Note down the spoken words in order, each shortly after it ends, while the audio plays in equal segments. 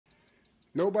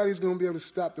Nobody's gonna be able to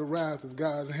stop the wrath of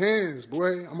God's hands,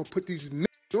 boy. I'm gonna put these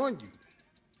niggas on you.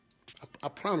 I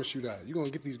promise you that. You're gonna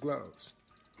get these gloves.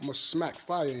 I'm gonna smack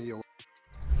fire in your.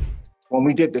 When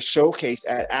we did the showcase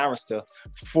at Arista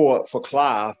for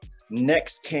Clive,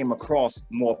 Next came across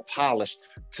more polished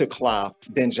to Clive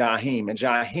than Jaheim. And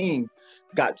Jaheim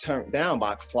got turned down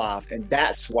by Clive, and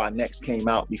that's why Next came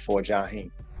out before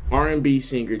Jaheim. R&B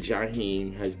singer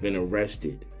Jaheim has been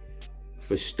arrested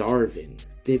for starving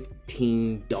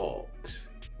 15 dogs.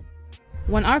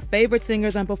 When our favorite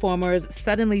singers and performers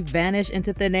suddenly vanish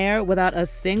into thin air without a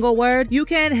single word, you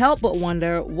can't help but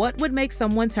wonder what would make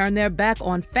someone turn their back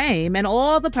on fame and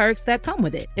all the perks that come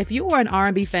with it. If you were an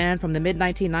R&B fan from the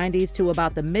mid-1990s to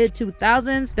about the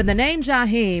mid-2000s, then the name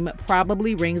Jaheim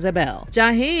probably rings a bell.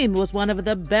 Jaheim was one of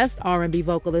the best R&B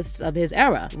vocalists of his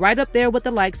era, right up there with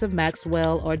the likes of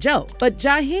Maxwell or Joe. But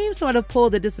Jaheim sort of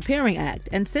pulled the disappearing act,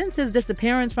 and since his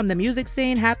disappearance from the music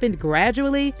scene happened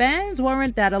gradually, fans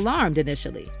weren't that alarmed initially.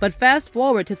 But fast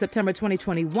forward to September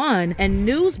 2021, and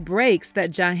news breaks that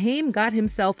Jaheim got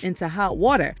himself into hot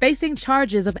water, facing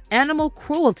charges of animal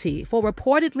cruelty for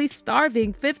reportedly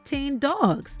starving 15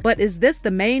 dogs. But is this the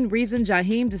main reason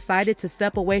Jaheim decided to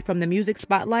step away from the music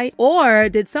spotlight? Or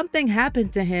did something happen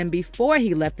to him before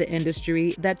he left the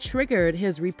industry that triggered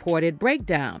his reported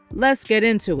breakdown? Let's get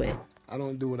into it. I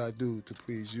don't do what I do to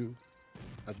please you.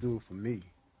 I do it for me.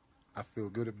 I feel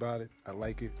good about it. I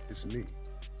like it. It's me.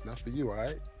 Not for you, all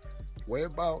right? Worry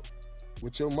about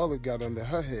what your mother got under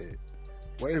her head.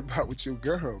 Worry about what your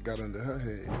girl got under her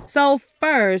head. So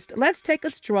first, let's take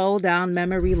a stroll down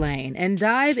memory lane and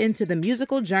dive into the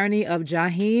musical journey of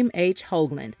Jaheim H.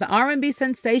 Hoagland, the R&B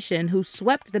sensation who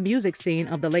swept the music scene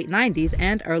of the late 90s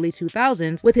and early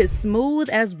 2000s with his smooth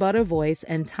as butter voice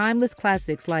and timeless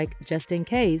classics like Just in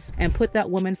Case and Put That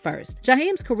Woman First.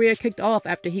 Jaheim's career kicked off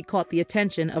after he caught the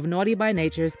attention of Naughty by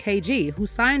Nature's KG, who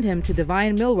signed him to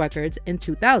Divine Mill Records in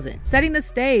 2000, setting the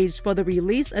stage for the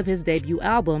release of his debut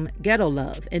album, Ghetto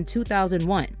Love, in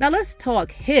 2001. Now let's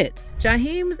talk hits.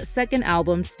 Jaheim's second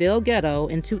album, Still Ghetto,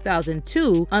 in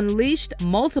 2002 unleashed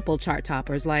multiple chart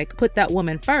toppers like Put That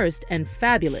Woman First and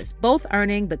Fabulous, both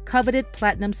earning the coveted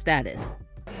platinum status.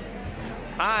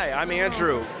 Hi, I'm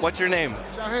Andrew. What's your name?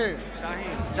 Jaheim.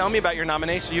 Jaheim. Tell me about your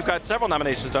nomination. You've got several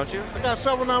nominations, don't you? I got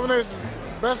several nominations.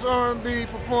 Best R&B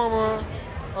performer,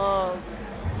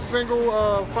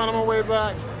 single, Finding My Way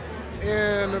Back,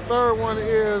 and the third one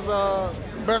is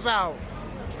Best Album.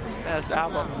 Best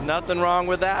album. Nothing wrong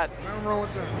with that. Nothing wrong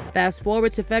with that. Fast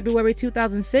forward to February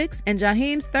 2006, and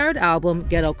Jaheim's third album,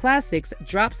 Ghetto Classics,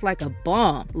 drops like a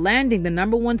bomb, landing the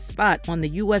 #1 spot on the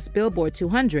US Billboard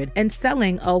 200 and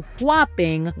selling a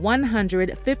whopping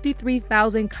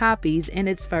 153,000 copies in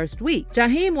its first week.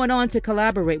 Jaheim went on to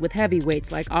collaborate with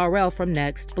heavyweights like RL from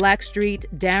Next, Blackstreet,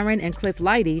 Darren, and Cliff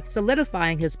Lighty,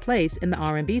 solidifying his place in the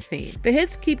R&B scene. The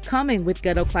hits keep coming with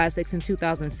Ghetto Classics in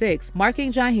 2006,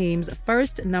 marking Jaheim's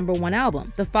first #1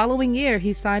 album. The following year,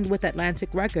 he signed with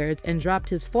Atlantic Records and dropped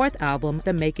his fourth album,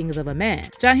 The Makings of a Man.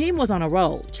 Jaheim was on a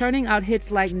roll, churning out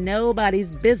hits like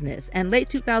Nobody's Business, and late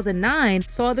 2009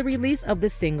 saw the release of the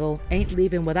single Ain't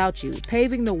Leaving Without You,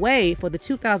 paving the way for the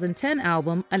 2010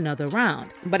 album Another Round.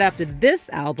 But after this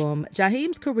album,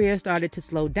 Jaheim's career started to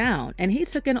slow down, and he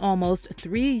took an almost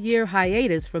 3-year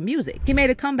hiatus from music. He made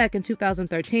a comeback in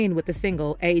 2013 with the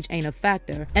single Age Ain't a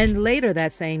Factor, and later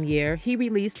that same year, he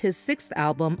released his 6th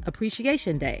album,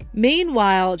 Appreciation Day.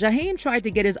 Meanwhile, Jaheim tried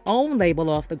to get his own label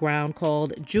off the ground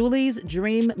called Julie's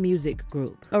Dream Music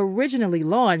Group, originally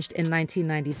launched in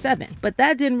 1997. But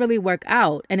that didn't really work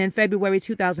out, and in February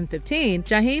 2015,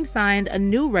 Jaheim signed a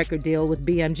new record deal with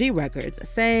BMG Records,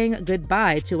 saying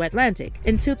goodbye to Atlantic.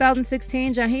 In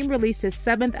 2016, Jaheim released his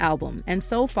 7th album, and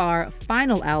so far,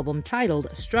 final album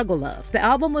titled Struggle Love. The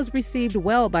album was received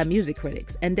well by music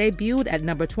critics and debuted at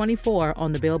 #24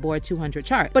 on the Billboard 200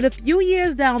 chart. But a few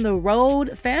years down the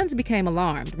road, fans became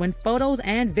alarmed when photos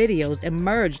and videos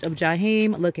emerged of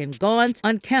Jaheim looking gaunt,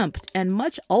 unkempt, and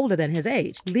much older than his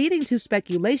age, leading to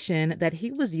speculation that he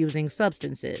was using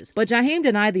substances. But Jaheim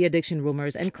denied the addiction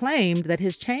rumors and claimed that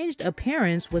his changed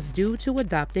appearance was due to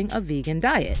adopting a vegan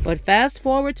diet. But fast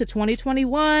forward to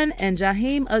 2021, and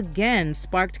Jaheim again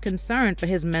sparked concern for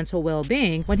his mental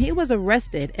well-being when he was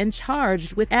arrested and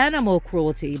charged with animal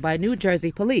cruelty by New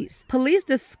Jersey police. Police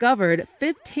discovered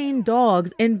 15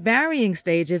 dogs in varying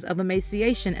stages of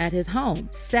emaciation at his home.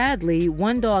 Sadly,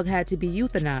 one dog had to be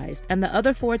euthanized, and the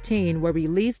other 14 were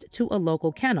released to a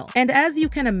local kennel. And as you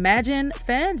can imagine,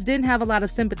 fans didn't have a lot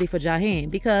of sympathy for Jaheim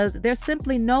because there's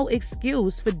simply no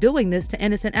excuse for doing this to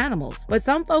innocent animals. But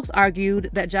some folks argued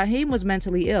that Jaheim was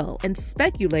mentally ill and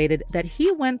speculated that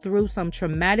he went through some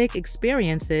traumatic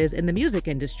experiences in the music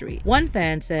industry. One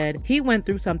fan said he went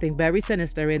through something very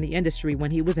sinister in the industry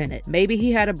when he was in it. Maybe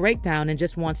he had a breakdown and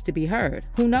just wants to be heard.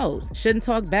 Who knows? Shouldn't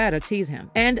talk bad or tease him.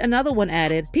 And another one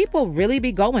added, people really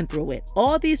be going through it.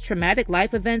 All these traumatic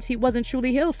life events he wasn't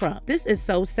truly healed from. This is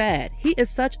so sad. He is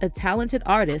such a talented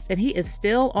artist and he is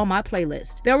still on my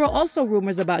playlist. There were also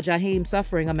rumors about Jaheim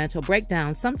suffering a mental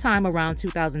breakdown sometime around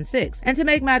 2006. And to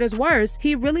make matters worse,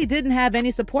 he really didn't have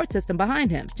any support system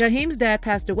behind him. Jaheim's dad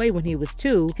passed away when he was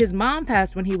 2, his mom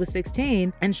passed when he was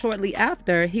 16, and shortly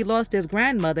after, he lost his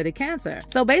grandmother to cancer.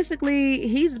 So basically,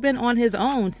 he's been on his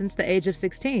own since the age of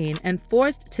 16 and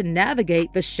forced to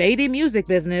navigate the shady music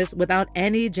business without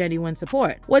any genuine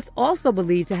support. What's also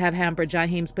believed to have hampered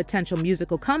Jaheim's potential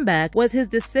musical comeback was his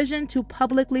decision to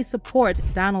publicly support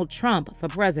Donald Trump for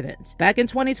president. Back in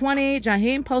 2020,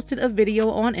 Jaheim posted a video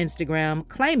on Instagram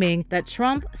claiming that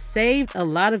Trump saved a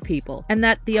lot of people and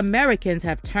that the Americans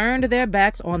have turned their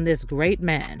backs on this great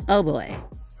man. Oh boy.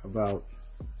 About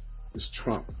this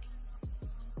Trump.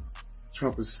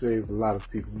 Trump has saved a lot of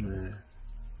people, man.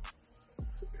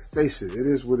 Face it, it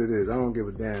is what it is. I don't give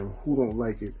a damn who don't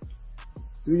like it.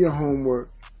 Do your homework,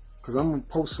 because I'm going to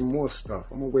post some more stuff.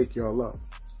 I'm going to wake y'all up.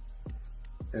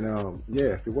 And yeah,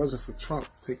 if it wasn't for Trump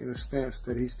taking the stance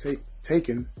that he's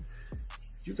taken,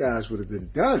 you guys would have been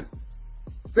done.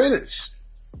 Finished.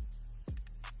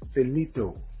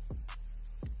 Finito.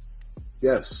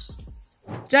 Yes.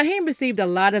 Jaheim received a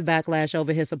lot of backlash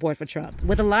over his support for Trump,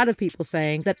 with a lot of people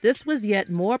saying that this was yet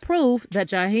more proof that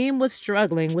Jaheim was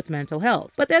struggling with mental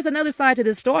health. But there's another side to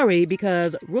this story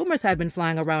because rumors had been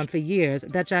flying around for years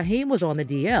that Jaheim was on the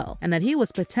DL and that he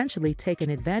was potentially taken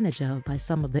advantage of by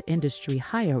some of the industry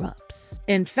higher-ups.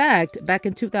 In fact, back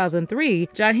in 2003,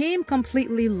 Jaheim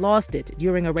completely lost it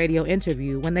during a radio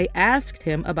interview when they asked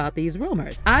him about these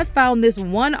rumors. I found this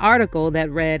one article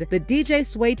that read, "The DJ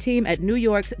Sway team at New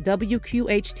York's WQHT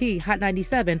Hot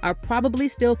 97 are probably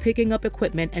still picking up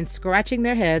equipment and scratching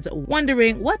their heads,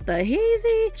 wondering what the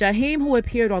heezy?" Jaheim, who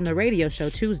appeared on the radio show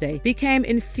Tuesday, became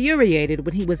infuriated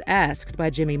when he was asked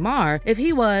by Jimmy Marr if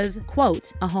he was,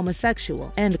 quote, a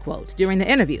homosexual, end quote, during the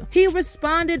interview. He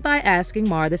responded by asking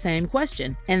Marr the same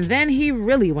question, and then he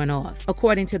really went off.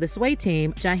 According to the Sway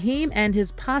team, Jaheim and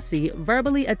his posse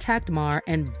verbally attacked Marr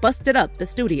and busted up the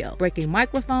studio, breaking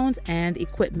microphones and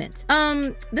equipment.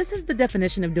 This is the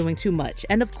definition of doing too much.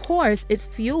 And of course, it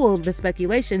fueled the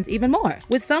speculations even more,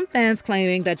 with some fans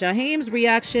claiming that Jaheim's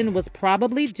reaction was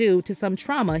probably due to some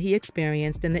trauma he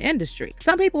experienced in the industry.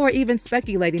 Some people were even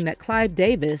speculating that Clive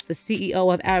Davis, the CEO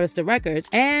of Arista Records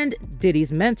and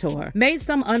Diddy's mentor, made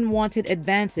some unwanted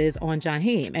advances on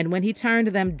Jaheim, and when he turned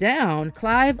them down,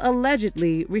 Clive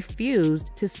allegedly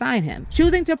refused to sign him,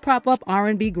 choosing to prop up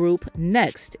R&B group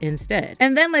Next instead.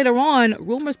 And then later on,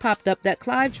 rumors popped up that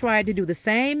Clive tried to do the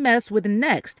same mess with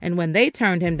Next, and when they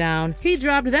turned him down, he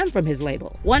dropped them from his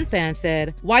label. One fan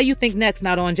said, "Why you think Next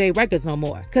not on J Records no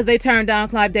more? Because they turned down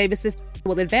Clive Davis's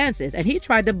advances and he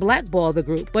tried to blackball the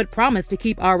group but promised to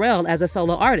keep RL as a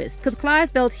solo artist because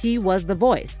Clive felt he was the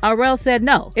voice. RL said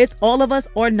no, it's all of us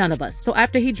or none of us. So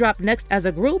after he dropped Next as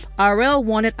a group, RL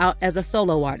wanted out as a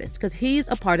solo artist because he's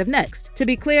a part of Next." To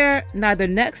be clear, neither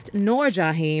Next nor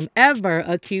Jaheim ever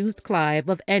accused Clive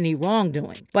of any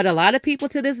wrongdoing. But a lot of people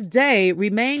to this day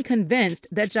remain convinced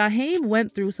that Jaheim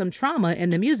went through some trauma in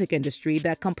the music industry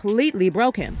that completely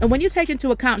broke him. And when you take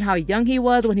into account how young he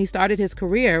was when he started his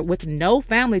career with no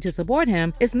family to support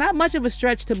him, it's not much of a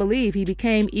stretch to believe he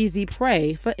became easy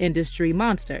prey for industry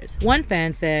monsters. One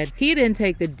fan said he didn't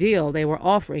take the deal they were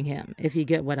offering him, if you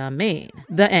get what I mean.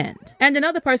 The end. And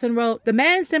another person wrote, "The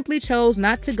man simply chose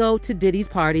not to go to Diddy's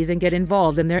parties and get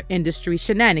involved in their industry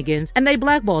shenanigans, and they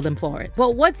blackballed him for it."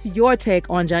 But what's your take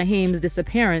on Jaheim's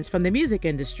disappearance from the music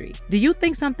industry? Do you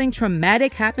think something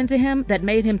traumatic happened to him that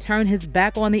made him turn his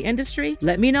back on the industry?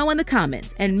 Let me know in the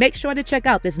comments, and make sure to check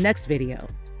out this next video.